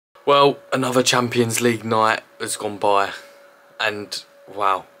Well, another Champions League night has gone by, and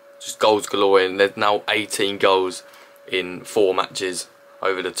wow, just goals galore. And there's now 18 goals in 4 matches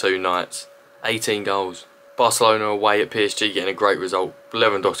over the 2 nights. 18 goals. Barcelona away at PSG getting a great result.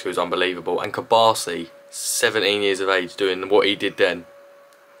 Lewandowski was unbelievable, and Kabasi, 17 years of age, doing what he did then,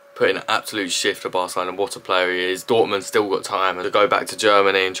 putting an absolute shift for Barcelona. What a player he is. Dortmund still got time to go back to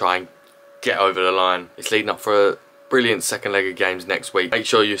Germany and try and get over the line. It's leading up for a brilliant second leg of games next week. Make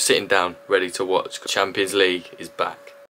sure you're sitting down ready to watch. Champions League is back.